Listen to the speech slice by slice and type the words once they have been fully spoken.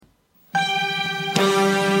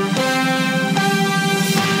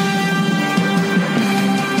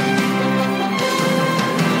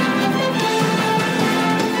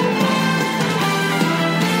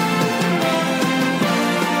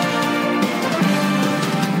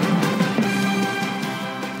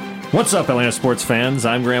What's up, Atlanta sports fans?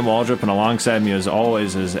 I'm Graham Waldrop, and alongside me, as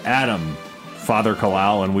always, is Adam, Father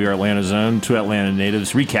Kalal, and we are Atlanta Zone, two Atlanta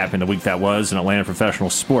natives recapping the week that was in Atlanta professional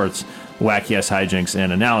sports, wacky-ass hijinks,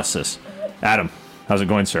 and analysis. Adam, how's it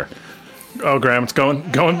going, sir? Oh, Graham, it's going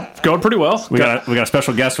pretty well. We got a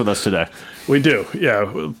special guest with us today. We do,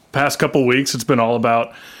 yeah. Past couple weeks, it's been all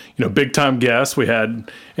about big time guests. We had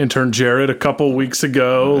intern Jared a couple weeks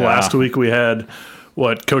ago. Yeah. Last week we had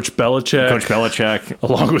Coach Belichick,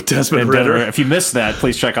 along with Desmond Ritter. If you missed that,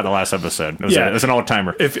 please check out the last episode. It was an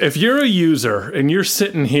all-timer. If you're a user and you're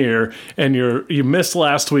sitting here and you missed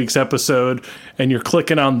last week's episode and you're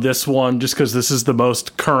clicking on this one just because this is the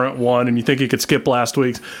most current one and you think you could skip last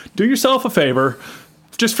week's, do yourself a favor.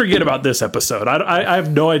 Just forget about this episode. I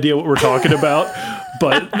have no idea what we're talking about,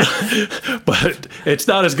 but it's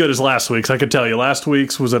not as good as last week's. I can tell you, last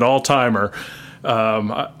week's was an all-timer.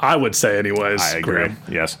 I would say anyways. I agree. Graham.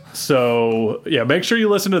 Yes. So, yeah, make sure you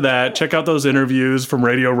listen to that. Check out those interviews from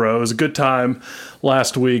Radio Row. It was a good time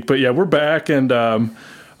last week. But, yeah, we're back. And on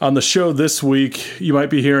the show this week, you might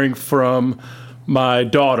be hearing from my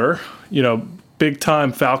daughter,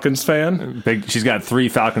 big-time Falcons fan. She's got 3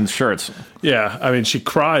 Falcons shirts. Yeah. I mean, she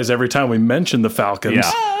cries every time we mention the Falcons.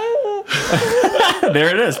 Yeah. There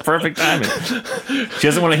it is. Perfect timing. She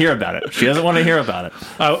doesn't want to hear about it.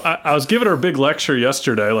 I was giving her a big lecture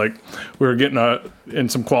yesterday. Like, we were getting in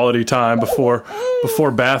some quality time before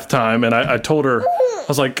bath time, and I told her, I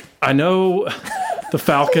was like, I know the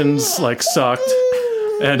Falcons sucked,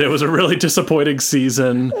 and it was a really disappointing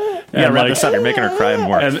season. Yeah, wrap this up. You're making her cry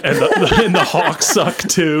more. And the Hawks suck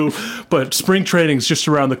too. But spring training's just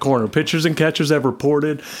around the corner. Pitchers and catchers have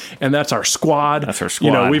reported, and that's our squad.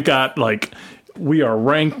 We've got we are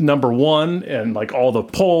ranked number 1 in all the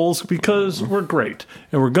polls because we're great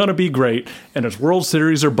and we're gonna be great. And it's World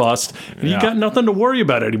Series or bust. And you got nothing to worry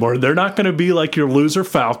about anymore. They're not going to be like your loser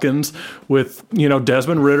Falcons with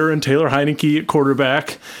Desmond Ritter and Taylor Heineke at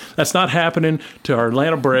quarterback. That's not happening to our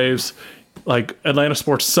Atlanta Braves. Atlanta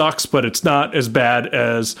sports sucks, but it's not as bad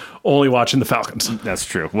as only watching the Falcons. That's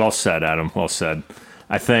true. Well said, Adam. Well said.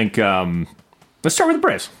 I think let's start with the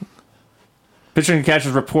Braves. Pitching and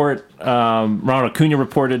catchers report. Ronald Acuna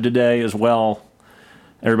reported today as well.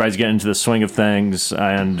 Everybody's getting into the swing of things.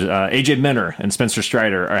 And A.J. Minter and Spencer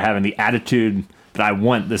Strider are having the attitude that I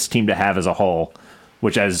want this team to have as a whole,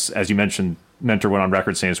 which, as you mentioned, Minter went on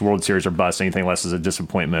record saying it's World Series or bust. Anything less is a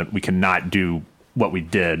disappointment. We cannot do what we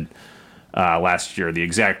did last year. The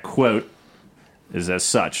exact quote is as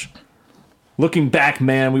such. Looking back,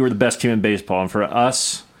 man, we were the best team in baseball. And for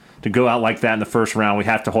us to go out like that in the first round, we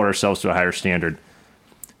have to hold ourselves to a higher standard.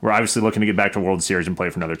 We're obviously looking to get back to World Series and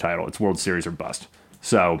play for another title. It's World Series or bust.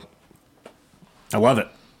 So, I love it.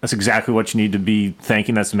 That's exactly what you need to be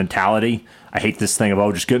thinking. That's the mentality. I hate this thing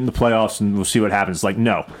of, just get in the playoffs and we'll see what happens.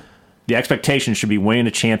 No. The expectation should be winning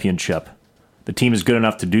a championship. The team is good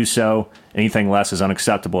enough to do so. Anything less is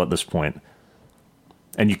unacceptable at this point.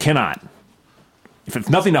 And you cannot. If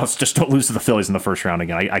nothing else, just don't lose to the Phillies in the first round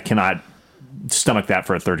again. I cannot stomach that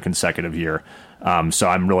for a third consecutive year. So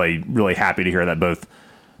I'm really, really happy to hear that both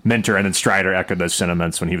Minter and then Strider echoed those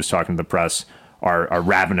sentiments when he was talking to the press, are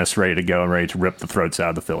ravenous, ready to go and ready to rip the throats out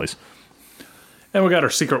of the Phillies. And we got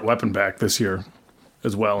our secret weapon back this year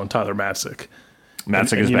as well, and Tyler Matzik.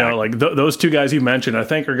 Matzik is back. Those two guys you mentioned, I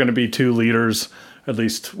think are going to be 2 leaders, at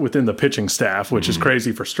least within the pitching staff, which is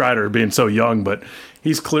crazy for Strider being so young, but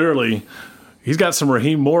he's got some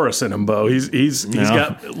Raheem Morris in him, Bo. He's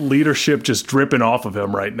got leadership just dripping off of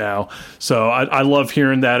him right now. So I love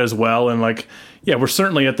hearing that as well. And we're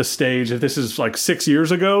certainly at the stage. If this is 6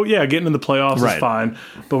 years ago, getting in the playoffs is fine,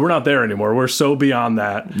 but we're not there anymore. We're so beyond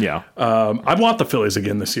that. Yeah. I want the Phillies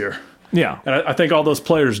again this year. Yeah. And I think all those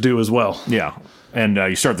players do as well. Yeah. And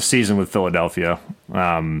you start the season with Philadelphia,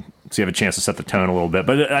 so you have a chance to set the tone a little bit.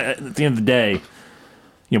 But at the end of the day,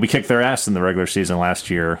 we kicked their ass in the regular season last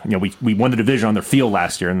year. We won the division on their field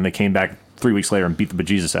last year, and then they came back 3 weeks later and beat the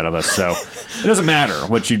bejesus out of us. So it doesn't matter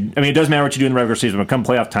it does matter what you do in the regular season. When it comes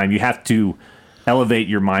playoff time, you have to elevate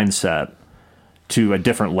your mindset to a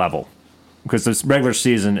different level, because this regular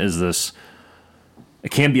season is this. It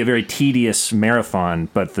can be a very tedious marathon,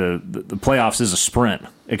 but the playoffs is a sprint.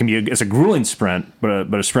 It's a grueling sprint,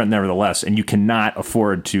 but a sprint nevertheless. And you cannot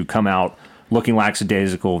afford to come out looking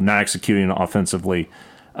lackadaisical, not executing offensively,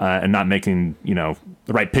 and not making the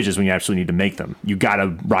right pitches when you absolutely need to make them. You got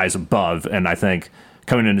to rise above. And I think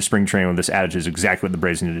coming into spring training with this attitude is exactly what the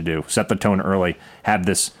Braves need to do. Set the tone early. Have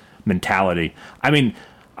this mentality.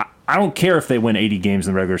 I don't care if they win 80 games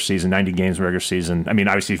in the regular season, 90 games in the regular season.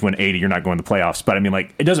 Obviously, if you win 80, you're not going to the playoffs. But,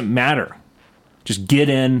 it doesn't matter. Just get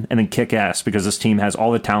in and then kick ass, because this team has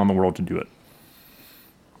all the talent in the world to do it.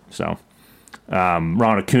 So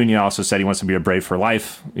Ronald Acuna also said he wants to be a Brave for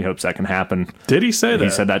life. He hopes that can happen. Did he say that?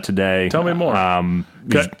 He said that today. Tell me more. Let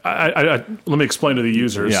me explain to the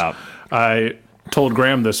users. Yeah. I told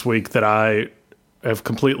Graham this week that I have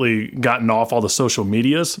completely gotten off all the social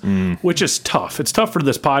medias, which is tough. It's tough for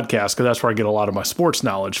this podcast because that's where I get a lot of my sports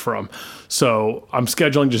knowledge from. So I'm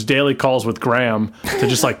scheduling just daily calls with Graham to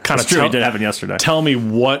just like kind of did happen yesterday. Tell me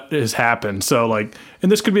what has happened. So like,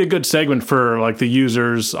 and this could be a good segment for like the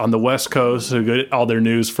users on the West Coast who get all their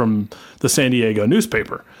news from the San Diego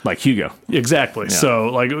newspaper, like Hugo. Exactly. Yeah. So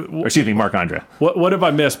like, or excuse me, Mark Andre. What have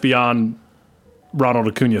I missed beyond Ronald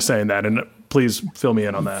Acuna saying that? And please fill me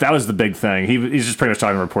in on that. That was the big thing. He's just pretty much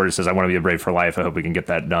talking to reporters. Says, "I want to be a Brave for life. I hope we can get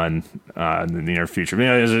that done in the near future."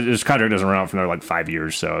 His contract doesn't run out for another like 5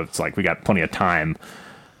 years, so it's like we got plenty of time.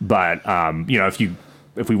 But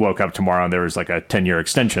if we woke up tomorrow and there was like a 10-year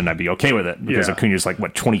extension, I'd be okay with it because Acuna's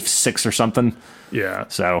like 26 or something. Yeah.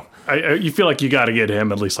 So you feel like you got to get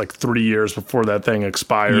him at least like 3 years before that thing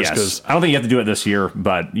expires. Yes. I don't think you have to do it this year,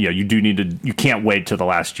 but you do need to. You can't wait till the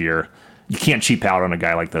last year. You can't cheap out on a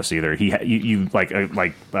guy like this either. You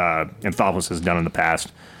Anthopoulos has done in the past,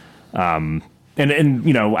 and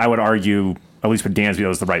I would argue at least with Dansby, it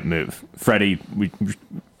was the right move. Freddie, we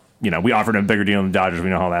offered him a bigger deal than the Dodgers. We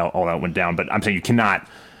know how all that went down, but I'm saying you cannot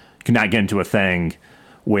get into a thing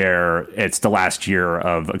where it's the last year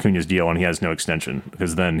of Acuna's deal and he has no extension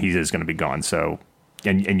because then he is going to be gone. So,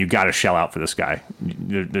 and you got to shell out for this guy.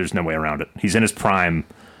 There's no way around it. He's in his prime.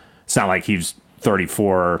 It's not like he's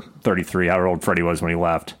 34, 33, however old Freddie was when he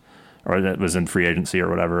left, or that was in free agency or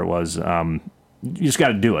whatever it was. You just got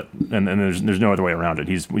to do it, and there's no other way around it.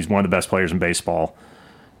 He's one of the best players in baseball,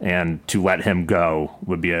 and to let him go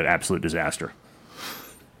would be an absolute disaster.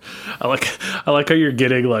 I like how you're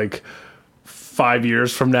getting like 5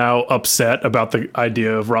 years from now upset about the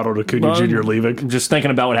idea of Ronald Acuna Jr. leaving. Just thinking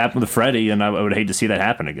about what happened with Freddie, and I would hate to see that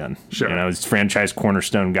happen again. Sure, it's franchise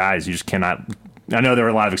cornerstone guys. You just cannot. I know there were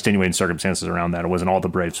a lot of extenuating circumstances around that. It wasn't all the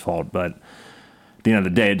Braves' fault, but at the end of the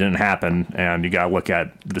day, it didn't happen, and you got to look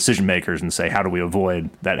at the decision makers and say, how do we avoid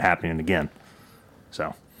that happening again?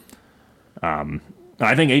 So,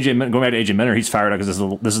 I think going back to AJ Minter, he's fired up because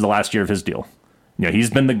this is the last year of his deal. He's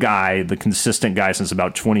been the guy, the consistent guy since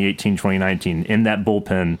about 2018, 2019 in that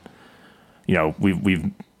bullpen.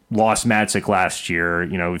 We've lost Matzik last year.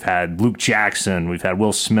 We've had Luke Jackson, we've had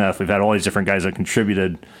Will Smith, we've had all these different guys that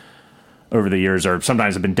contributed over the years, or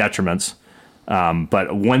sometimes have been detriments.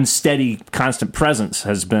 But one steady, constant presence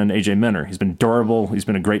has been AJ Minter. He's been durable. He's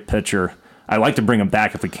been a great pitcher. I like to bring him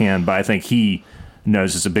back if we can, but I think he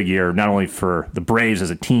knows it's a big year, not only for the Braves as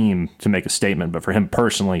a team to make a statement, but for him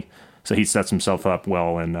personally. So he sets himself up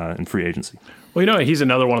well in free agency. Well, he's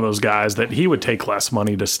another one of those guys that he would take less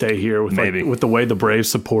money to stay here with with the way the Braves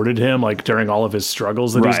supported him, like during all of his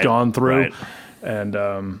struggles that he's gone through. Right.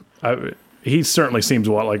 And he certainly seems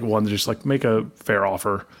like one to just like make a fair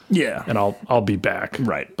offer. Yeah. And I'll be back.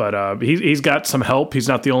 Right. But he's got some help. He's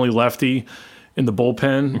not the only lefty in the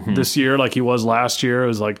bullpen this year like he was last year. It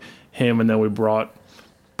was like him, and then we brought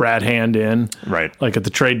Brad Hand in. Right. Like at the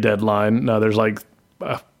trade deadline. Now there's like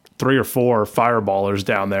 3 or 4 fireballers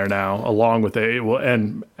down there now, along with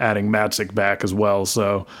and adding Matzik back as well.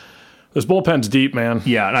 So this bullpen's deep, man.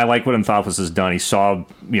 Yeah, and I like what Anthopoulos has done. He saw,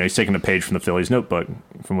 he's taken a page from the Phillies notebook,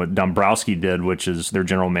 from what Dombrowski did, which is their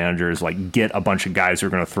general manager, is like get a bunch of guys who are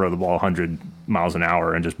going to throw the ball 100 miles an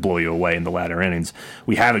hour and just blow you away in the latter innings.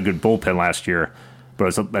 We had a good bullpen last year, but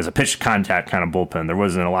as a pitch contact kind of bullpen, there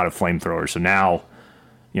wasn't a lot of flamethrowers. So now,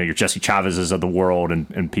 your Jesse Chavez's of the world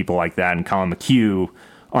and people like that, and Colin McHugh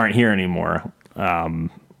aren't here anymore.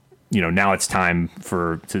 Now it's time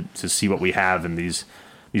to see what we have in these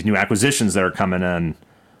new acquisitions that are coming in,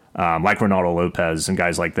 like Ronaldo Lopez and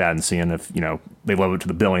guys like that, and seeing if they live up to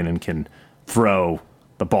the billing and can throw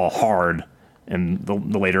the ball hard in the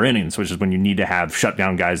later innings, which is when you need to have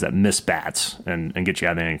shutdown guys that miss bats and get you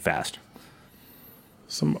out of the inning fast.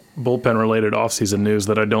 Some bullpen-related offseason news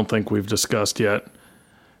that I don't think we've discussed yet.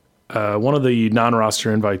 One of the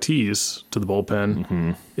non-roster invitees to the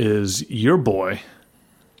bullpen is your boy,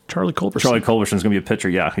 Charlie Culberson. Charlie Culberson's going to be a pitcher.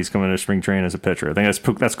 Yeah, he's coming to spring training as a pitcher. I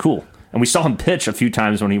think that's cool. And we saw him pitch a few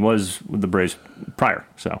times when he was with the Braves prior.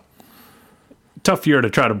 So tough year to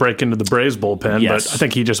try to break into the Braves bullpen, yes. But I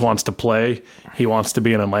think he just wants to play. He wants to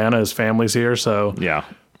be in Atlanta. His family's here, so yeah,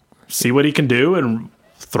 see what he can do and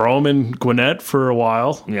throw him in Gwinnett for a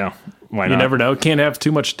while. Yeah, why not? You never know. Can't have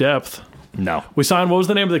too much depth. No. We signed, what was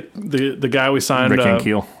the name of the guy we signed? Rick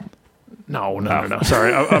Ankiel. No.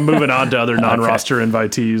 Sorry, I'm moving on to other non-roster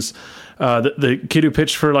invitees. The kid who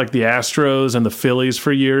pitched for like the Astros and the Phillies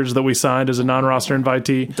for years that we signed as a non-roster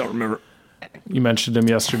invitee. Don't remember. You mentioned him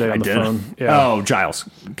yesterday on the phone. Yeah. Oh, Giles.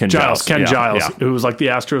 Ken Giles. Yeah. Who was like the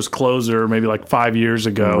Astros closer maybe like 5 years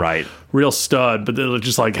ago. Right. Real stud, but it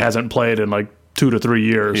just like hasn't played in like 2 to 3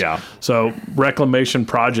 years. Yeah. So reclamation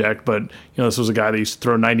project, but this was a guy that used to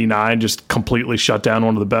throw 99, just completely shut down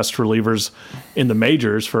one of the best relievers in the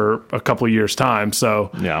majors for a couple of years' time. So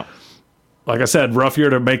yeah. Like I said, rough year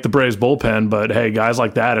to make the Braves bullpen, but hey, guys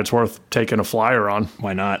like that, it's worth taking a flyer on.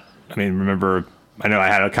 Why not? I mean, remember, I know I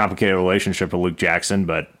had a complicated relationship with Luke Jackson,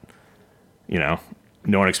 but no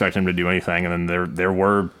one expected him to do anything. And then there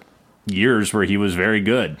were years where he was very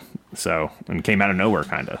good. So, and came out of nowhere,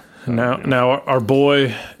 kind of. Now our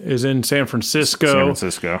boy is in San Francisco.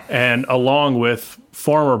 And along with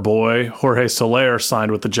former boy Jorge Soler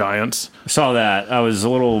signed with the Giants. I saw that. I was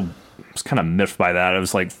kind of miffed by that. It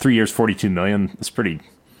was like 3 years, $42 million.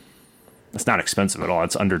 It's not expensive at all.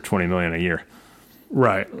 It's under $20 million a year.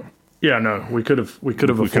 Right. Yeah, no, we could have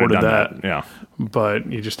afforded that. Yeah.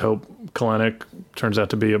 But you just hope Kalenic turns out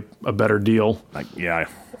to be a better deal. Yeah.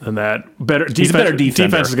 Than that. Better He's a better defender.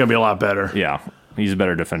 Defense is going to be a lot better. Yeah. He's a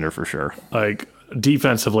better defender for sure. Like,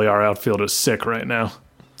 defensively, our outfield is sick right now.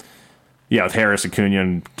 Yeah, with Harris, Acuna,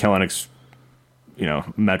 and Kelenic's,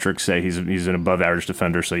 metrics say he's an above-average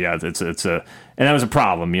defender. So, yeah, and that was a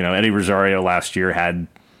problem. Eddie Rosario last year had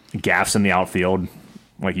gaffes in the outfield,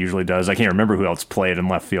 like he usually does. I can't remember who else played in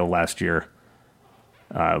left field last year.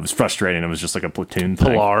 It was frustrating. It was just like a platoon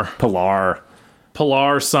thing.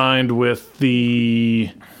 Pilar signed with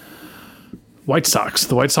the White Sox.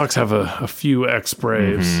 The White Sox have a few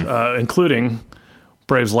ex-Braves, including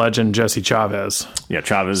Braves legend Jesse Chavez. Yeah,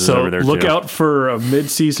 Chavez is over there, look out for a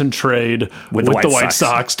mid-season trade with the White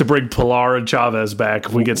Sox to bring Pilar and Chavez back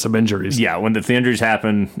if we get some injuries. Yeah, if the injuries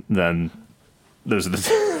happen, then those are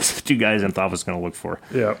the two guys I thought was going to look for.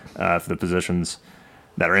 Yeah. For the positions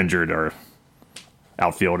that are injured are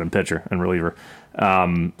outfield and pitcher and reliever.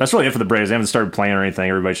 That's really it for the Braves. They haven't started playing or anything.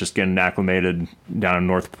 Everybody's just getting acclimated down in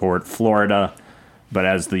Northport, Florida. But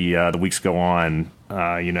as the weeks go on,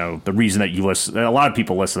 the reason that you listen, a lot of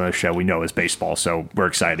people listen to the show, we know is baseball. So we're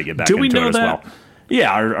excited to get back into it as well.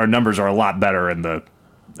 Yeah, our numbers are a lot better in the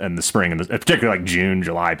spring, and particularly like June,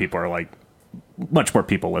 July. People are like much more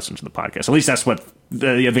people listen to the podcast. At least that's what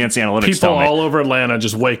the advanced analytics tell me. People all over Atlanta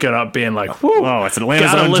just waking up being like, "Whoo, oh, it's an Atlanta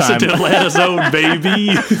Zone listen time." To Atlanta Zone,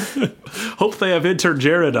 baby. Hope they have intern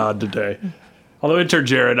Jared on today. Although intern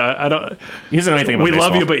Jared, I don't. He doesn't know anything about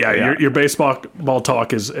baseball. We love you, but your baseball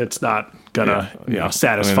talk it's not gonna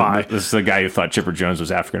satisfy. I mean, this is the guy who thought Chipper Jones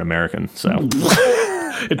was African American. So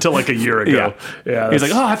until like a year ago, yeah. He's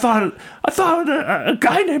like, oh, I thought a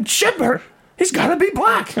guy named Chipper, he's got to be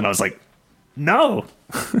black, and I was like, no.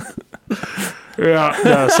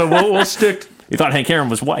 Yeah. So we'll stick. He thought Hank Aaron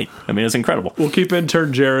was white. I mean, it's incredible. We'll keep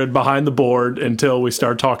intern Jared behind the board until we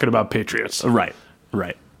start talking about Patriots. Right.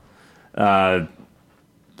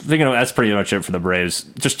 Thinking that's pretty much it for the Braves.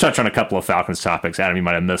 Just touch on a couple of Falcons topics. Adam, you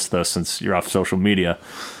might have missed this since you're off social media.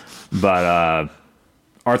 But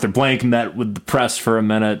Arthur Blank met with the press for a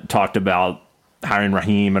minute, talked about hiring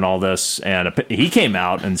Raheem and all this. And he came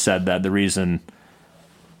out and said that the reason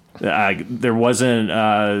there wasn't,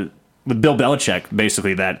 with Bill Belichick,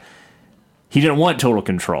 basically, that he didn't want total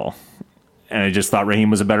control. And he just thought Raheem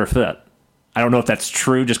was a better fit. I don't know if that's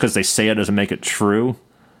true. Just because they say it doesn't make it true.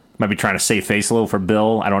 Might be trying to save face a little for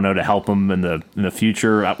Bill. I don't know, to help him in the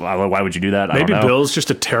future. Why would you do that? Maybe Bill's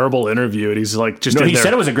just a terrible interview, and he's like just. No, he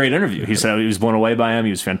said it was a great interview. He said he was blown away by him.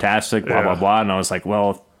 He was fantastic. Blah blah blah. And I was like,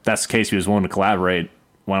 well, if that's the case, he was willing to collaborate.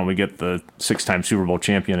 Why don't we get the 6-time Super Bowl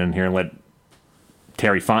champion in here and let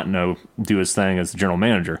Terry Fontenot do his thing as the general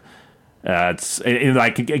manager? I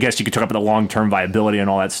guess you could talk about the long-term viability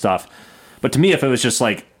and all that stuff. But to me, if it was just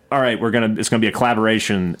like, all right, it's gonna be a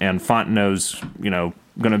collaboration, and Fontenot's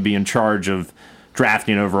going to be in charge of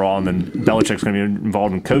drafting overall, and then Belichick's going to be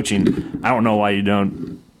involved in coaching. I don't know why you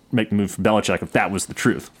don't make the move for Belichick if that was the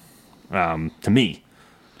truth. To me,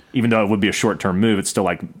 even though it would be a short-term move, it's still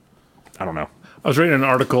like, I don't know. I was reading an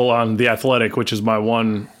article on The Athletic, which is my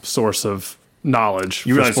one source of knowledge.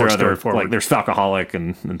 You realize there's Falcoholic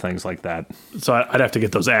and things like that. So I'd have to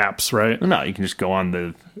get those apps, right? No, you can just go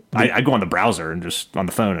on I go on the browser and just on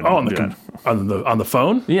the phone. And on the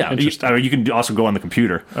phone? Yeah, you can also go on the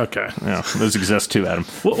computer. Okay, yeah, those exist too, Adam.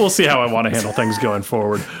 We'll see how I want to handle things going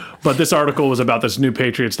forward. But this article was about this new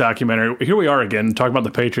Patriots documentary. Here we are again, talking about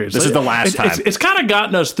the Patriots. This is the last time. It's kind of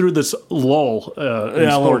gotten us through this lull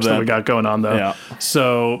in sports that we got going on, though. Yeah.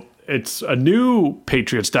 So it's a new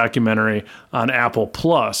Patriots documentary on Apple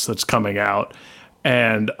Plus that's coming out,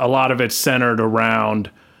 and a lot of it's centered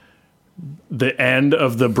around the end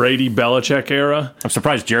of the Brady-Belichick era. I'm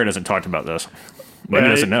surprised Jared hasn't talked about this. Maybe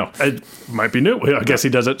he doesn't know. It might be new. I guess he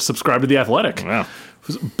doesn't subscribe to The Athletic. Yeah.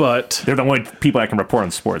 But they're the only people that can report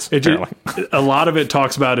on sports. A lot of it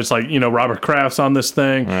talks about, it's like, Robert Kraft's on this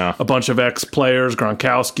thing. Yeah. A bunch of ex-players,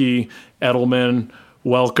 Gronkowski, Edelman,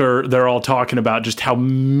 Welker, they're all talking about just how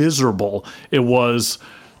miserable it was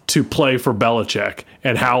to play for Belichick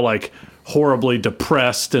and how like horribly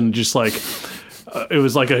depressed and just like it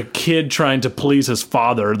was like a kid trying to please his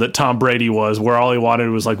father that Tom Brady was, where all he wanted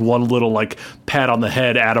was like one little like pat on the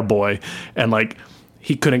head attaboy, and like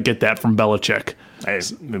he couldn't get that from Belichick. I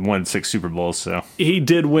won 6 Super Bowls, so he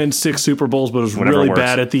did win 6 Super Bowls, but it was really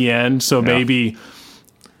bad at the end. So maybe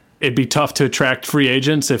it'd be tough to attract free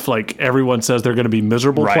agents if like everyone says they're going to be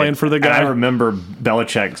miserable playing for the guy. And I remember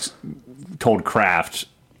Belichick told Kraft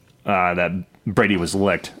that Brady was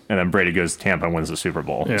licked, and then Brady goes to Tampa and wins the Super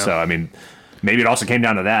Bowl. Yeah. So I mean, maybe it also came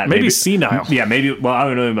down to that. Maybe senile. Yeah, maybe. Well, I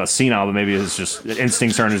don't know about senile, but maybe it's just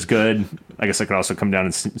instincts aren't as good. I guess it could also come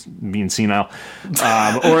down to being senile.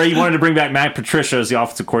 Or he wanted to bring back Matt Patricia as the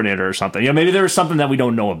offensive coordinator or something. Maybe there was something that we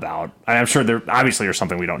don't know about. I'm sure there's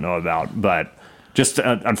something we don't know about, but just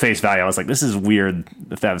on face value, I was like, this is weird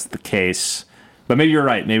if that was the case. But maybe you're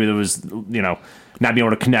right. Maybe there was, not being able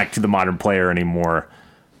to connect to the modern player anymore.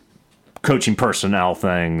 Coaching personnel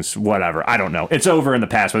things, whatever. I don't know. It's over in the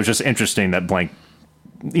past, but it was just interesting that Blank,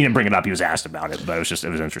 he didn't bring it up. He was asked about it, but it was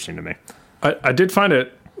interesting to me. I did find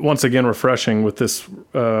it, once again, refreshing with this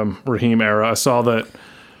Raheem era. I saw that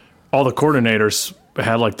all the coordinators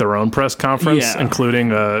had like their own press conference,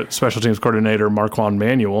 including special teams coordinator Marquand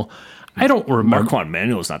Manuel. I don't remember. Marquand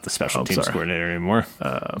Manuel is not the special teams coordinator anymore.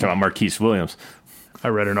 Talking about Marquise Williams. I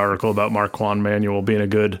read an article about Marquand Manuel being a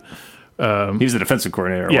good... he was the defensive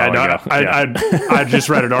coordinator. I just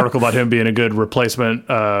read an article about him being a good replacement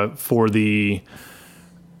for the...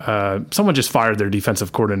 someone just fired their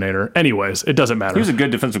defensive coordinator. Anyways, it doesn't matter. He was a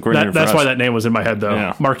good defensive coordinator That's why that name was in my head, though.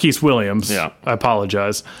 Yeah. Marquise Williams. Yeah. I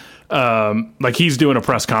apologize. Like, he's doing a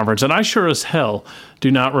press conference, and I sure as hell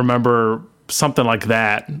do not remember something like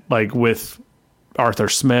that, like with Arthur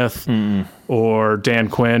Smith or Dan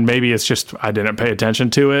Quinn. Maybe it's just I didn't pay attention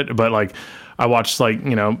to it, but like I watched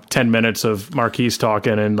 10 minutes of Marquise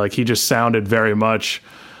talking, and like he just sounded very much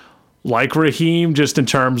like Raheem, just in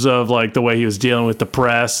terms of like the way he was dealing with the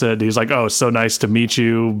press, and he's like, "Oh, it's so nice to meet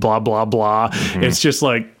you," blah blah blah. Mm-hmm. It's just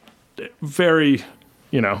like very,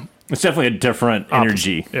 it's definitely a different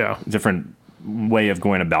energy, different way of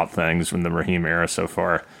going about things from the Raheem era so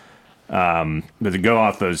far. But to go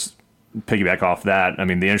off those, piggyback off that, I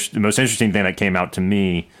mean, the most interesting thing that came out to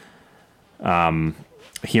me,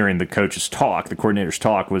 hearing the coaches talk, the coordinators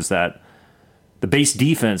talk, was that the base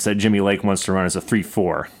defense that Jimmy Lake wants to run is a 3-4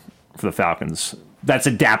 for the Falcons. That's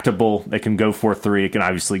adaptable. They can go 4-3. It can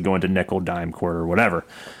obviously go into nickel, dime, quarter, whatever.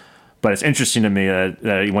 But it's interesting to me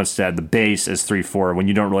that he wants to add the base as 3-4 when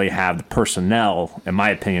you don't really have the personnel, in my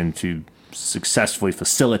opinion, to successfully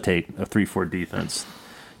facilitate a 3-4 defense.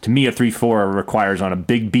 To me, a 3-4 requires on a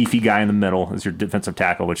big, beefy guy in the middle as your defensive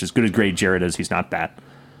tackle, which as good as Grady Jarrett is, he's not that.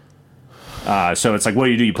 So it's like, what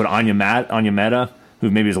do? You put Anya Meta, who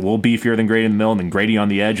maybe is a little beefier than Grady in the middle, and then Grady on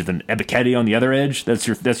the edge, and then Ebiketie on the other edge. That's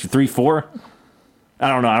your 3-4. I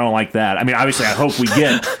don't know. I don't like that. I mean, obviously, I hope we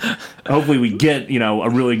get, a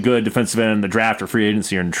really good defensive end in the draft or free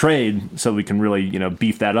agency or in trade, so we can really,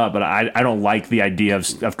 beef that up. But I don't like the idea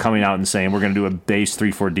of coming out and saying we're going to do a base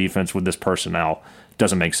 3-4 defense with this personnel.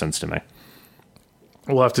 Doesn't make sense to me.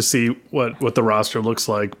 We'll have to see what the roster looks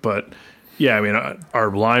like, but yeah, I mean, our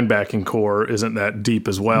linebacking core isn't that deep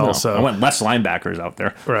as well. No, so I want less linebackers out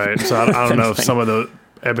there, right? So I don't know if some of the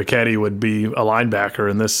Ebiketie would be a linebacker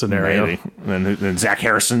in this scenario. Maybe. And then Zach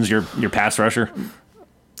Harrison's your pass rusher.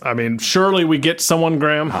 I mean, surely we get someone,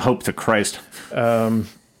 Graham. I hope to Christ. And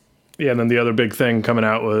then the other big thing coming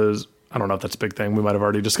out was, I don't know if that's a big thing. We might have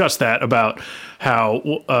already discussed that, about how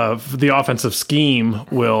the offensive scheme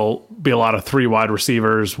will be a lot of 3 wide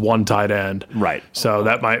receivers, 1 tight end. Right. So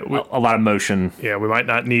that might... a lot of motion. Yeah, we might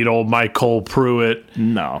not need old Mike Cole Pruitt.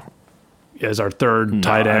 No. As our third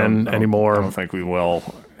tight end anymore. I don't think we will.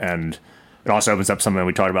 And it also opens up something that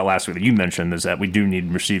we talked about last week that you mentioned, is that we do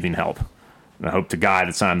need receiving help. And I hope to God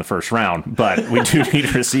it's not in the first round, but we do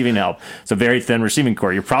need receiving help. It's a very thin receiving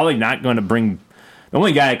core. You're probably not going to bring... The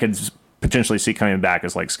only guy I could potentially see coming back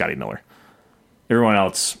is like Scotty Miller. Everyone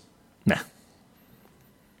else, nah.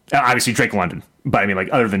 Obviously Drake London, but I mean, like,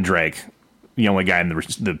 other than Drake, the only guy in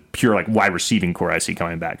the pure like wide receiving core I see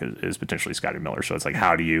coming back is potentially Scotty Miller. So it's like,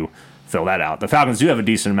 how do you fill that out? The Falcons do have a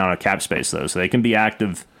decent amount of cap space though, so they can be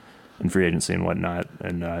active in free agency and whatnot,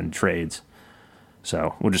 and trades.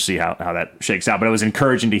 So we'll just see how that shakes out. But it was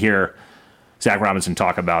encouraging to hear Zach Robinson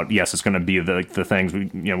talk about, yes, it's going to be the things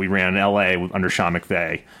we ran in L.A. under Sean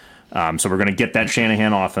McVay. So we're going to get that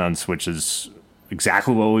Shanahan offense, which is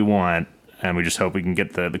exactly what we want, and we just hope we can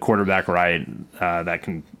get the quarterback right that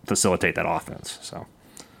can facilitate that offense. So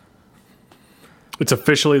it's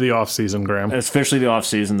officially the offseason, Graham. It's officially the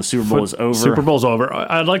offseason. The Super Bowl is over. Super Bowl's over.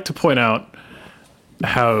 I'd like to point out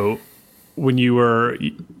how when you were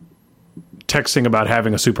texting about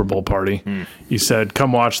having a Super Bowl party, you said,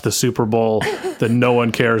 come watch the Super Bowl that no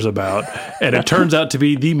one cares about. And it turns out to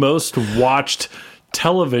be the most watched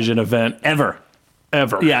television event ever.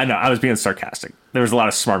 Yeah, I know. I was being sarcastic. There was a lot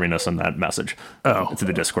of smarminess in that message to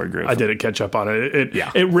the Discord group. I didn't catch up on it.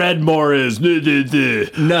 It read more as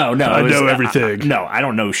no. I know everything. No, I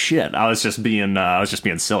don't know shit. I was just being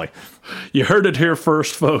silly. You heard it here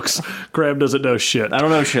first, folks. Graham doesn't know shit. I don't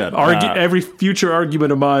know shit. Every future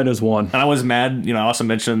argument of mine is one. And I was mad. I also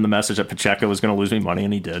mentioned in the message that Pacheco was going to lose me money,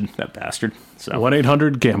 and he did. That bastard. So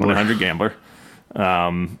 1-800-GAMBLER. 1-800-GAMBLER.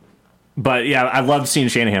 But yeah, I loved seeing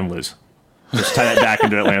Shanahan lose. Just tie that back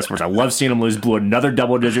into Atlanta sports. I love seeing him lose. Blew another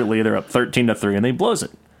double-digit lead. They're up 13-3, and then he blows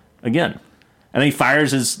it again. And then he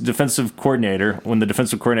fires his defensive coordinator when the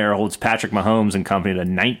defensive coordinator holds Patrick Mahomes and company to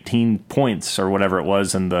 19 points or whatever it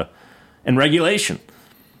was in regulation.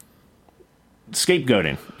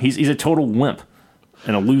 Scapegoating. He's a total wimp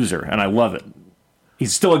and a loser, and I love it.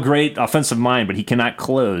 He's still a great offensive mind, but he cannot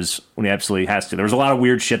close when he absolutely has to. There was a lot of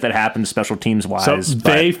weird shit that happened special teams wise. So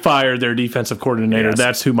they fired their defensive coordinator. Yes.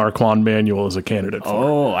 That's who Marquand Manuel is a candidate for.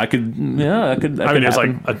 Oh, I mean, it's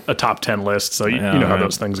like a top 10 list, so you know how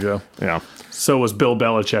those things go. Yeah. So was Bill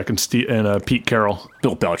Belichick and Pete Carroll.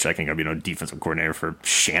 Bill Belichick ain't going to be no defensive coordinator for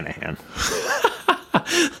Shanahan.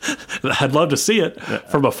 I'd love to see it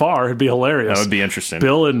from afar. It'd be hilarious. That would be interesting.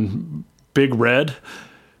 Bill in Big Red,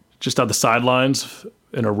 just on the sidelines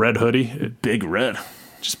in a red hoodie. Big Red.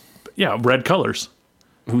 Red colors.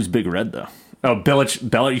 Who's Big Red, though? Oh, you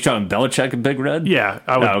talking Belichick and Big Red? Yeah,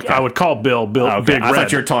 I would call Bill Big Red. I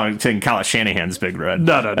thought you were talking Kyle Shanahan's Big Red.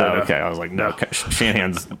 No. Okay, I was like, no.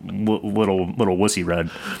 Shanahan's little wussy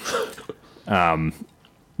red.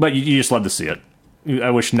 But you just love to see it.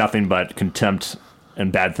 I wish nothing but contempt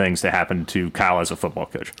and bad things to happen to Kyle as a football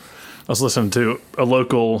coach. I was listening to a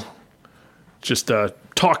local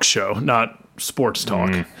talk show, not sports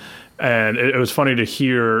talk. And it was funny to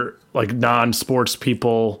hear like non-sports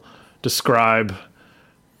people describe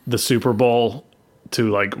the Super Bowl to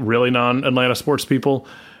like really non-Atlanta sports people.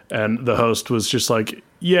 And the host was just like,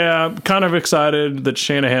 yeah, I'm kind of excited that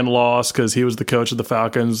Shanahan lost because he was the coach of the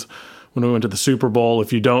Falcons when we went to the Super Bowl.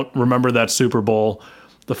 If you don't remember that Super Bowl,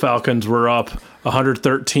 the Falcons were up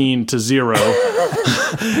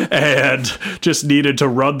 113-0 and just needed to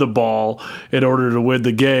run the ball in order to win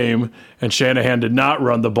the game. And Shanahan did not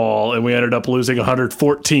run the ball, and we ended up losing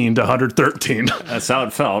 114-113. That's how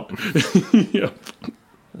it felt. Yep.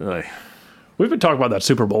 Really. We've been talking about that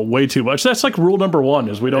Super Bowl way too much. That's like rule number one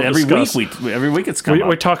is we don't discuss. Every week it's come up.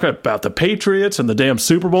 We talk about the Patriots and the damn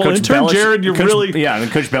Super Bowl. Coach Intern Jared, and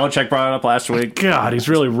Coach Belichick brought it up last week. God, he's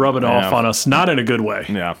really rubbing off on us, not in a good way.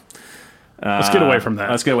 Yeah. Let's get away from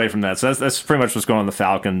that. So that's pretty much what's going on with the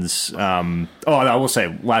Falcons. I will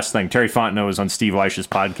say, last thing, Terry Fontenot was on Steve Weich's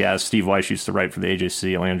podcast. Steve Weich used to write for the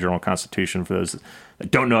AJC, Atlanta Journal-Constitution, for those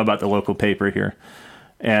that don't know about the local paper here.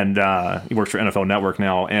 And he works for NFL Network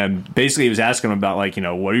now. And basically he was asking him about, what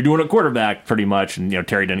are you doing at quarterback, pretty much. And,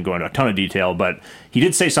 Terry didn't go into a ton of detail, but he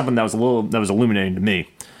did say something that was illuminating to me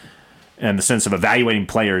in the sense of evaluating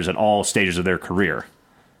players at all stages of their career.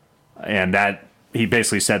 And that he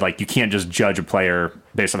basically said, you can't just judge a player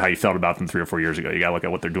based on how you felt about them 3 or 4 years ago. You got to look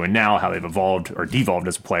at what they're doing now, how they've evolved or devolved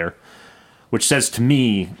as a player, which says to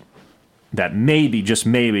me that maybe, just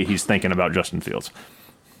maybe, he's thinking about Justin Fields.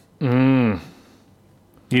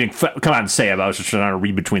 He didn't come out and say it, but I was just trying to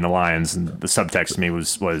read between the lines, and the subtext to me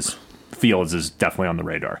was Fields is definitely on the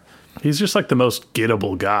radar. He's just like the most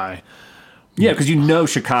gettable guy. Yeah, because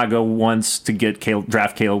Chicago wants to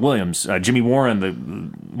draft Caleb Williams. Jimmy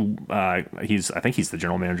Warren, I think he's the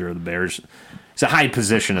general manager of the Bears. It's a high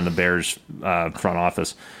position in the Bears front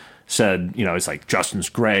office. Said, it's like, Justin's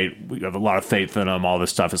great. We have a lot of faith in him, all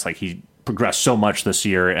this stuff. It's like he progressed so much this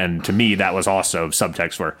year, and to me, that was also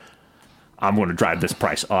subtext where I'm going to drive this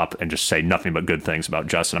price up and just say nothing but good things about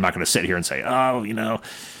Justin. I'm not going to sit here and say,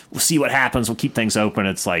 we'll see what happens. We'll keep things open.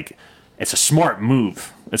 It's like, it's a smart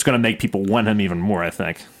move. It's going to make people want him even more, I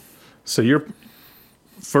think. So your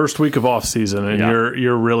first week of off season, and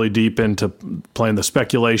you're really deep into playing the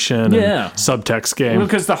speculation and subtext game.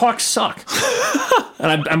 Because the Hawks suck.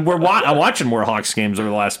 And I'm watching more Hawks games over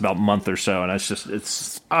the last about month or so, and I was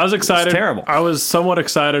excited. It's terrible. I was somewhat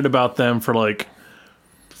excited about them for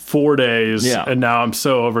 4 days, and now I'm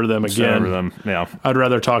so over them again. So over them, yeah. I'd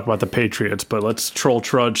rather talk about the Patriots, but let's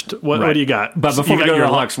trudge. What do you got? But before we go to the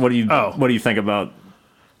Hawks, what do you think about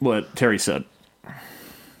what Terry said?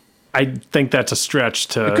 I think that's a stretch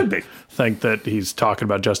to think that he's talking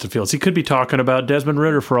about Justin Fields. He could be talking about Desmond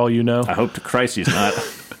Ridder for all you know. I hope to Christ he's not.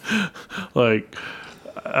 Like,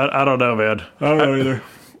 I don't know, man. I don't know either.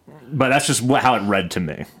 But that's just how it read to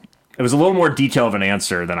me. It was a little more detail of an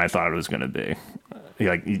answer than I thought it was going to be.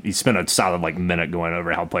 He spent a solid minute going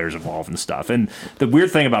over how players evolve and stuff. And the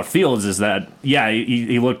weird thing about Fields is that,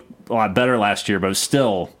 he looked a lot better last year, but it was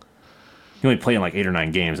still, he only played in 8 or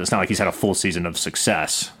 9 games. It's not like he's had a full season of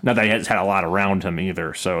success. Not that he has had a lot around him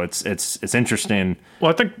either. So it's interesting.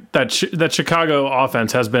 Well, I think that Chicago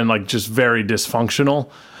offense has been just very dysfunctional.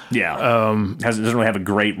 Yeah, doesn't really have a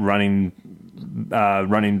great running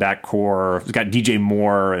back core. It's got DJ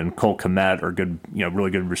Moore and Cole Kmet are good,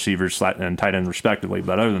 really good receivers and tight end respectively.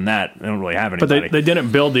 But other than that, they don't really have anybody. But they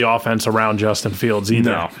didn't build the offense around Justin Fields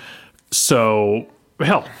either. No. So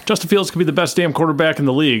hell, Justin Fields could be the best damn quarterback in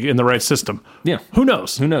the league in the right system. Yeah. Who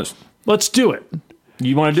knows? Let's do it.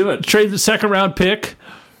 You want to do it? Trade the second round pick.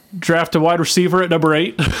 Draft a wide receiver at number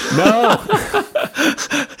 8. No.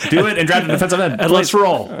 Do it and draft a defensive end. And let's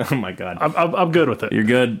roll. Oh, my God. I'm good with it. You're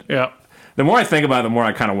good? Yeah. The more I think about it, the more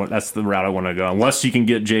I kind of want, that's the route I want to go. Unless you can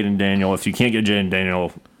get Jaden Daniel. If you can't get Jaden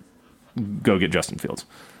Daniel, go get Justin Fields.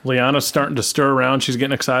 Liana's starting to stir around. She's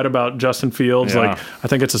getting excited about Justin Fields. Yeah. I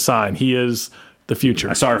think it's a sign. He is the future.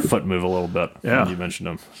 I saw her foot move a little bit when you mentioned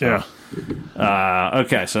him. So. Yeah.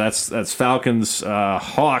 Okay, so that's Falcons.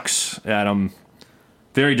 Hawks, Adam.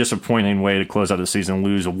 Very disappointing way to close out the season.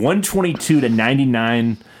 Lose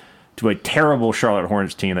 122-99 to a terrible Charlotte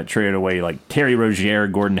Hornets team that traded away Terry Rozier,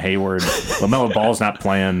 Gordon Hayward, LaMelo Ball's not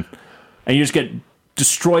playing, and you just get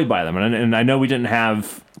destroyed by them. And I know we didn't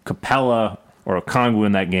have Capella or Okongwu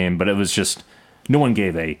in that game, but it was just no one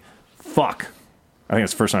gave a fuck. I think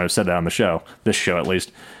it's the first time I've said that on the show, this show at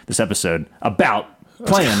least, this episode, about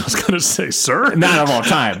playing. I was going to say, sir. Not of all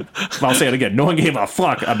time. I'll say it again. No one gave a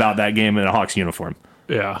fuck about that game in a Hawks uniform.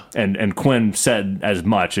 Yeah. And Quinn said as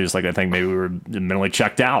much as I think maybe we were mentally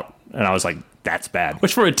checked out. And I was like, that's bad.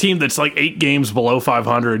 Which for a team that's 8 games below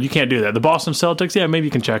 500, you can't do that. The Boston Celtics, maybe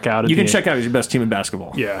you can check out. You can check out as your best team in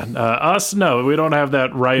basketball. Yeah. Us, no, we don't have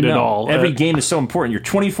that right at all. Every game is so important. You're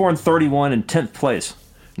 24-31 in 10th place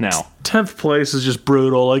now. 10th place is just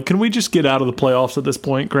brutal. Can we just get out of the playoffs at this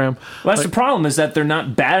point, Graham? Well, that's the problem, is that they're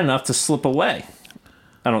not bad enough to slip away.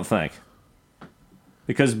 I don't think.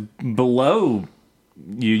 Because below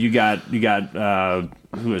you got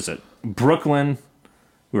who is it? Brooklyn,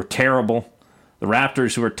 who are terrible. The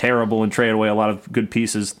Raptors, who are terrible and traded away a lot of good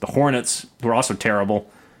pieces. The Hornets, who are also terrible.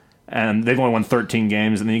 And they've only won 13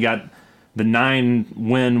 games. And then you got the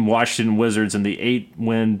 9-win Washington Wizards and the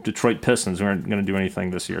 8-win Detroit Pistons, who aren't going to do anything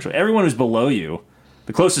this year. So everyone who's below you,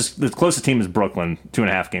 the closest team is Brooklyn,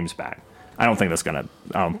 2.5 games back. I don't think that's going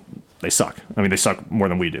to... they suck. I mean, they suck more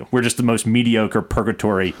than we do. We're just the most mediocre,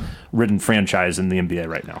 purgatory-ridden franchise in the NBA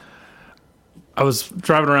right now. I was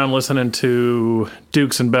driving around listening to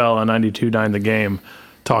Dukes and Bell on 92.9 The Game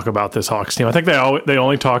talk about this Hawks team. I think they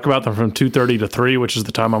only talk about them from 2:30 to 3, which is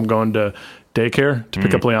the time I'm going to daycare to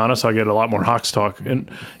pick up Liana, so I get a lot more Hawks talk in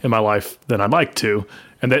my life than I'd like to.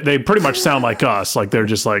 And they pretty much sound like us. They're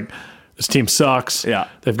just this team sucks. Yeah.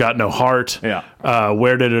 They've got no heart. Yeah.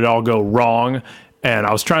 Where did it all go wrong? And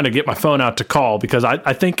I was trying to get my phone out to call because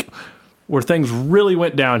I think where things really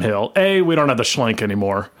went downhill, we don't have the Schlenk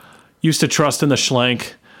anymore. Used to trust in the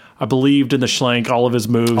Schlenk. I believed in the Schlenk, all of his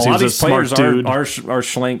moves. A lot of these smart players dude. are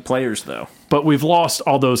Schlenk players, though. But we've lost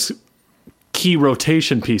all those key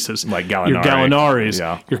rotation pieces. Like Gallinari. Your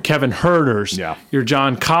Gallinaris, your Kevin Herters, your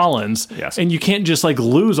John Collins. Yes. And you can't just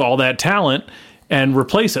lose all that talent and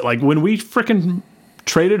replace it. When we freaking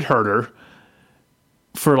traded Herter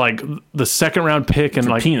for the second round pick and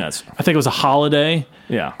peanuts. I think it was a Holiday.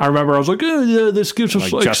 Yeah. I remember I was this gives us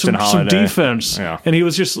some defense. Yeah. And he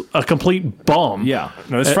was just a complete bum. Yeah.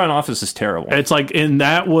 No, this front office is terrible. It's and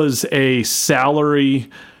that was a salary,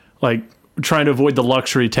 trying to avoid the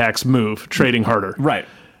luxury tax move, trading Herter. Right.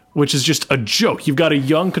 Which is just a joke. You've got a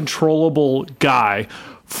young, controllable guy,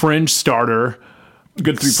 fringe starter,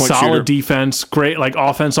 good 3-point solid shooter. Defense, great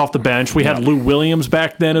offense off the bench. We had Lou Williams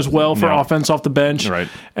back then as well for offense off the bench. Right.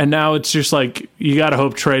 And now it's just you got to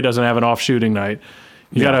hope Trey doesn't have an off shooting night.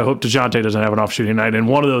 You got to hope DeJounte doesn't have an off shooting night, and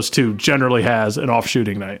one of those two generally has an off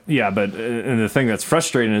shooting night. Yeah, but and the thing that's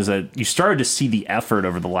frustrating is that you started to see the effort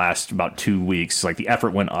over the last about 2 weeks. The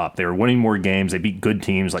effort went up. They were winning more games. They beat good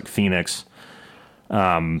teams like Phoenix.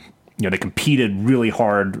 they competed really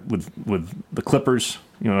hard with the Clippers.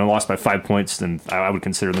 They lost by 5 points, and I would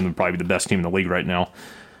consider them to probably be the best team in the league right now.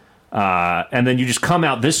 And then you just come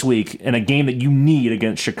out this week in a game that you need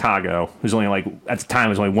against Chicago, who's only at the time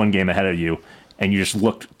was only one game ahead of you, and you just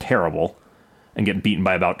looked terrible and get beaten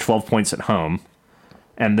by about 12 points at home.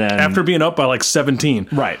 And then after being up by 17,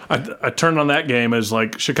 right? I turned on that game as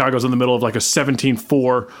Chicago's in the middle of a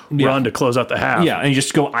 17-4 run to close out the half. Yeah, and you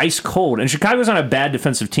just go ice cold. And Chicago's not a bad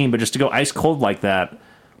defensive team, but just to go ice cold like that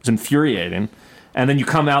was infuriating. And then you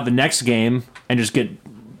come out the next game and just get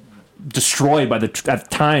destroyed by at the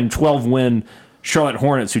time 12-win Charlotte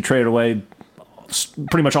Hornets, who traded away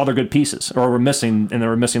pretty much all their good pieces, or were missing, and they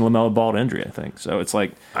were missing LaMelo Ball to injury, I think. So it's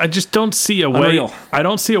I just don't see a way. I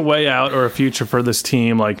don't see a way out or a future for this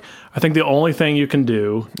team. I think the only thing you can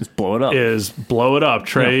do is blow it up.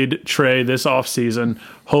 Trade this offseason.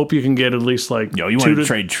 Hope you can get at least you want to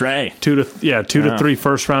trade Trey. 2 to 3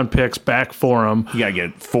 first round picks back for him. You gotta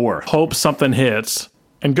get 4. Hope something hits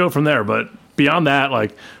and go from there. But beyond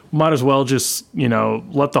that, might as well just,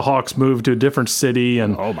 let the Hawks move to a different city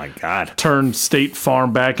and oh my God, turn State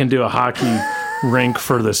Farm back into a hockey rink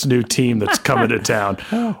for this new team that's coming to town.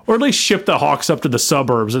 Or at least ship the Hawks up to the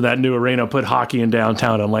suburbs in that new arena, put hockey in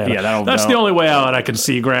downtown Atlanta. Yeah, that's the only way out I can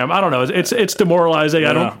see, Graham. I don't know. It's demoralizing.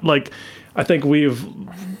 Yeah. I think we've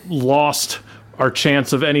lost our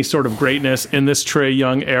chance of any sort of greatness in this Trae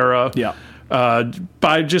Young era. Yeah.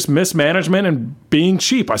 By just mismanagement and being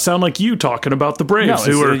cheap. I sound like you talking about the Braves,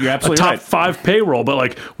 who are a top 5 payroll,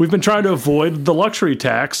 but we've been trying to avoid the luxury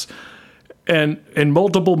tax and in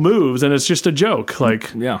multiple moves, and it's just a joke.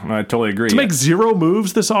 Yeah, I totally agree. To make 0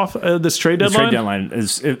 moves this trade deadline. The trade deadline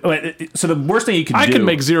is so the worst thing you can do. I could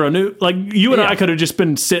make 0 new. You and I could have just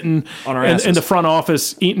been sitting in the front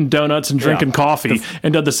office eating donuts and drinking coffee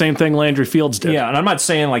and done the same thing Landry Fields did. Yeah, and I'm not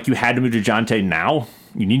saying you had to move to DeJounte now.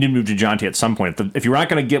 You need to move to DeJounte at some point. If you're not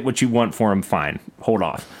going to get what you want for him, fine, hold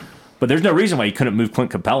off. But there's no reason why you couldn't move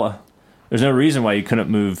Clint Capella. There's no reason why you couldn't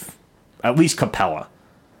move at least Capella.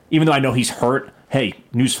 Even though I know he's hurt. Hey,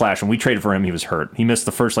 newsflash, when we traded for him, he was hurt. He missed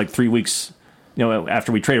the first 3 weeks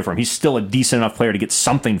after we traded for him. He's still a decent enough player to get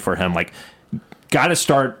something for him. Got to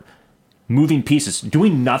start moving pieces.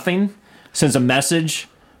 Doing nothing sends a message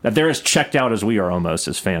that they're as checked out as we are almost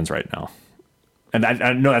as fans right now. And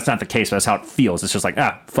I know that's not the case, but that's how it feels. It's just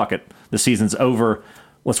fuck it. The season's over.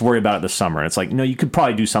 Let's worry about it this summer. It's no, you could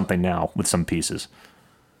probably do something now with some pieces.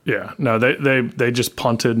 Yeah. No, they just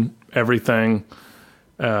punted everything.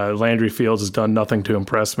 Landry Fields has done nothing to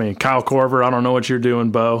impress me. Kyle Korver, I don't know what you're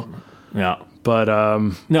doing, Bo. Yeah. But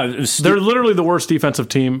no, they're literally the worst defensive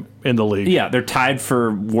team in the league. Yeah, they're tied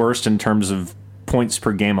for worst in terms of points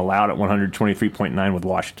per game allowed at 123.9 with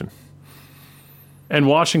Washington. And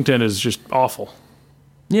Washington is just awful.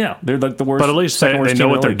 Yeah, they're the worst. But at least they know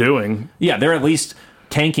what they're doing. Yeah, they're at least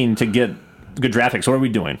tanking to get good draft picks. What are we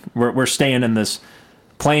doing? We're staying in this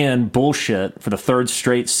playing bullshit for the 3rd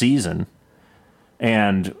straight season,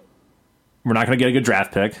 and we're not going to get a good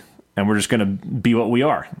draft pick, and we're just going to be what we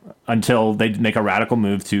are until they make a radical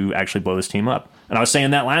move to actually blow this team up. And I was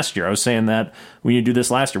saying that last year. I was saying that we need to do this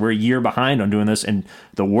last year. We're a year behind on doing this, and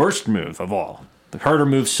the worst move of all, the Herter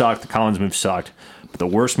move sucked, the Collins move sucked, but the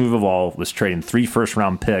worst move of all was trading 3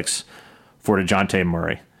 first-round picks for DeJounte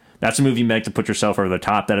Murray. That's a move you make to put yourself over the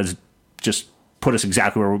top. That has just put us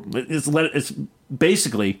exactly where it's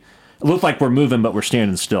basically it looked like we're moving, but we're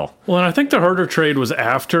standing still. Well, and I think the Herter trade was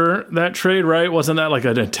after that trade, right? Wasn't that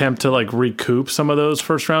an attempt to recoup some of those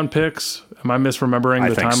first-round picks? Am I misremembering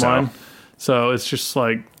the timeline? So it's just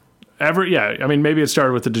maybe it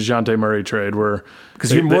started with the DeJounte Murray trade where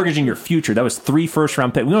because you're mortgaging your future. That was 3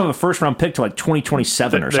 first-round picks. We don't have a first-round pick till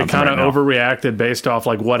 2027 or something. They kind of overreacted based off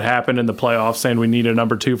what happened in the playoffs, saying we need a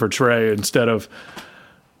number 2 for Trae instead of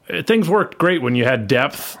things worked great when you had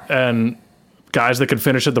depth and guys that could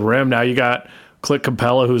finish at the rim. Now you got Clint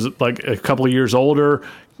Capella, who's a couple of years older,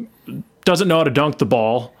 doesn't know how to dunk the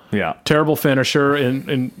ball. Yeah, terrible finisher,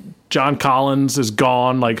 and John Collins is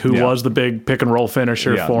gone, who was the big pick and roll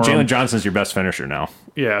finisher for him. Jalen Johnson's your best finisher now.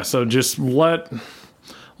 Yeah, so just let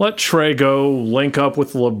Trae go link up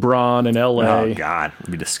with LeBron in LA. Oh God,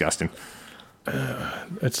 it'd be disgusting.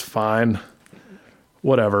 It's fine.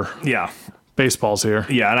 Whatever. Yeah, baseball's here.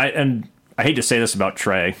 Yeah, and I hate to say this about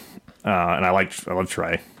Trae, and I love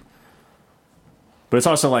Trae, but it's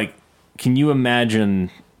also can you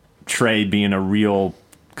imagine Trae being a real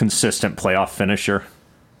consistent playoff finisher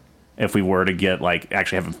if we were to get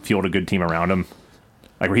actually have a field a good team around him,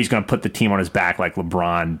 where he's going to put the team on his back like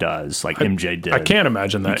LeBron does, like MJ did. I can't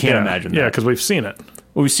imagine that. You can't imagine that. Yeah, because we've seen it.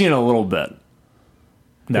 Well, we've seen it a little bit.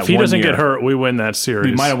 If he doesn't get hurt, we win that series.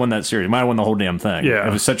 We might have won that series. We might have won the whole damn thing. Yeah.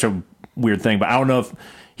 It was such a weird thing, but I don't know if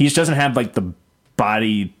he just doesn't have like the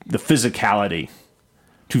body, the physicality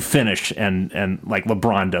to finish and like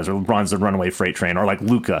LeBron does, or LeBron's the runaway freight train, or like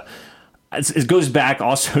Luka. It goes back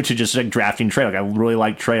also to just like drafting Trey. Like I really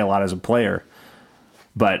like Trey a lot as a player,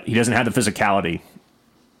 but he doesn't have the physicality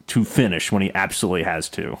to finish when he absolutely has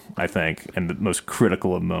to, I think, in the most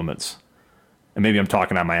critical of moments. And maybe I'm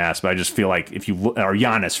talking out my ass, but I just feel like if you look, or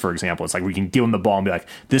Giannis, for example, it's like we can give him the ball and be like,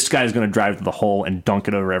 this guy's going to drive to the hole and dunk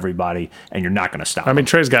it over everybody, and you're not going to stop him. I mean,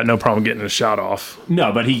 Trey's got no problem getting a shot off.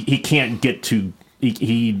 No, but he can't get to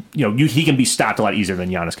he can be stopped a lot easier than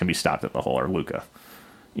Giannis can be stopped at the hole, or Luka.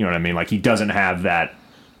 You know what I mean? Like he doesn't have that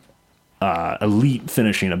elite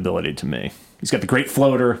finishing ability to me. He's got the great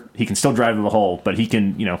floater. He can still drive to the hole, but he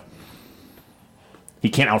can, he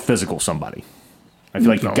can't out-physical somebody. I feel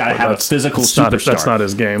like you've got to have a physical superstar. That's not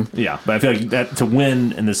his game. Yeah, but I feel like that to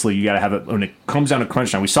win in this league, you got to have it when it comes down to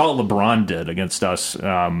crunch time. We saw what LeBron did against us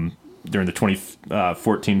during the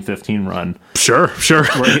 2014-15 run. Sure.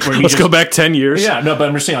 Where Let's go back 10 years. Yeah, no, but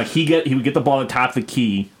I'm just saying, like he would get the ball at the top of the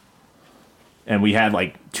key, and we had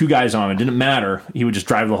like two guys on him. It didn't matter. He would just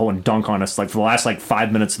drive the hole and dunk on us like for the last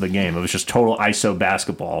 5 minutes of the game. It was just total ISO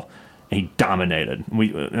basketball, and he dominated.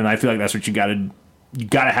 And I feel like that's what you got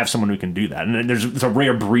to have someone who can do that. And there's a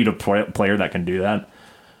rare breed of player that can do that.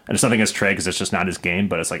 And it's nothing against Trey because it's just not his game.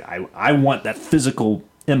 But it's like I want that physical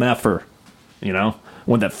MFer, I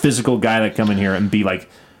want that physical guy that come in here and be like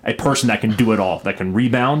a person that can do it all, that can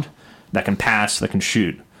rebound, that can pass, that can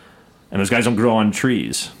shoot. And those guys don't grow on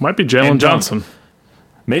trees. Might be Jalen Johnson.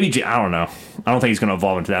 Maybe, I don't know. I don't think he's going to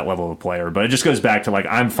evolve into that level of a player. But it just goes back to,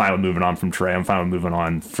 I'm fine with moving on from Trey. I'm fine with moving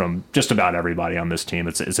on from just about everybody on this team.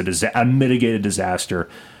 It's a mitigated disaster.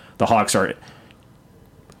 The Hawks are...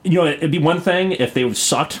 it'd be one thing if they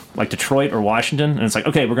sucked, like Detroit or Washington, and it's like,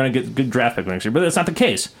 okay, we're going to get a good draft pick next year. But that's not the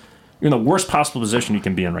case. You're in the worst possible position you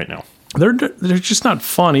can be in right now. They're just not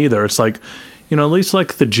fun either. It's like, at least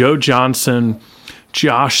like the Joe Johnson...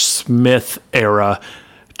 Josh Smith era,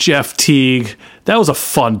 Jeff Teague. That was a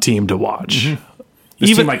fun team to watch. Mm-hmm.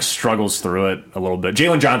 This team struggles through it a little bit.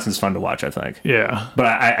 Jalen Johnson's fun to watch, I think. Yeah, but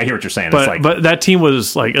I hear what you're saying. But that team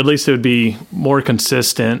was at least it would be more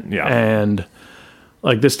consistent. Yeah, and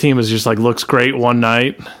this team is just looks great one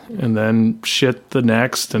night and then shit the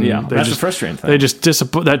next. And that's the frustrating thing. They just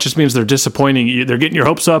that just means they're disappointing you. They're getting your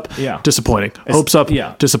hopes up. Yeah, disappointing. Hopes up.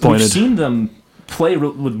 Yeah, disappointed. We've seen them play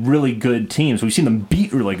with really good teams. We've seen them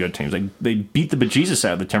beat really good teams. They beat the bejesus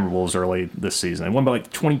out of the Timberwolves early this season. They won by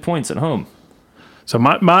 20 points at home. So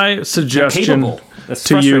my suggestion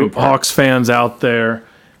to you Hawks fans out there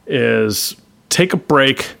is take a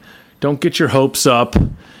break, don't get your hopes up,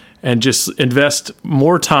 and just invest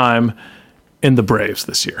more time in the Braves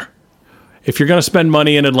this year. If you're going to spend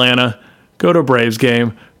money in Atlanta, go to a Braves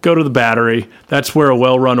game, go to the Battery. That's where a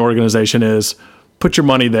well-run organization is. Put your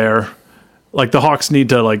money there. The Hawks need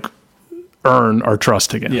to earn our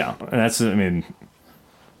trust again. Yeah, and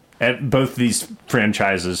at both these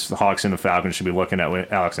franchises, the Hawks and the Falcons, should be looking at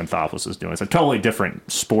what Alex Anthopoulos is doing. It's a totally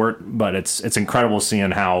different sport, but it's incredible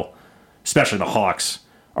seeing how, especially the Hawks,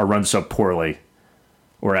 are run so poorly,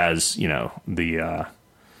 whereas the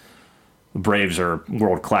Braves are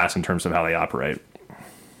world class in terms of how they operate.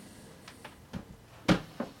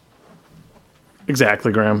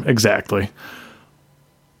 Exactly, Graham. Exactly.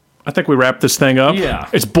 I think we wrap this thing up. Yeah.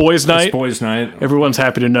 It's boys' night. It's boys' night. Everyone's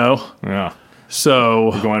happy to know. Yeah.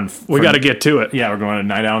 So we got to get to it. Yeah, we're going a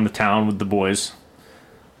night out in the town with the boys.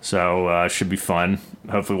 So it should be fun.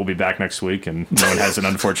 Hopefully we'll be back next week and no one has an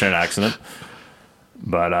unfortunate accident.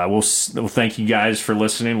 But we'll thank you guys for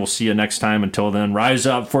listening. We'll see you next time. Until then, rise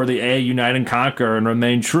up for the A, unite and conquer, and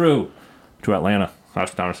remain true to Atlanta.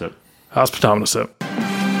 Hospitometer. Hospitometer.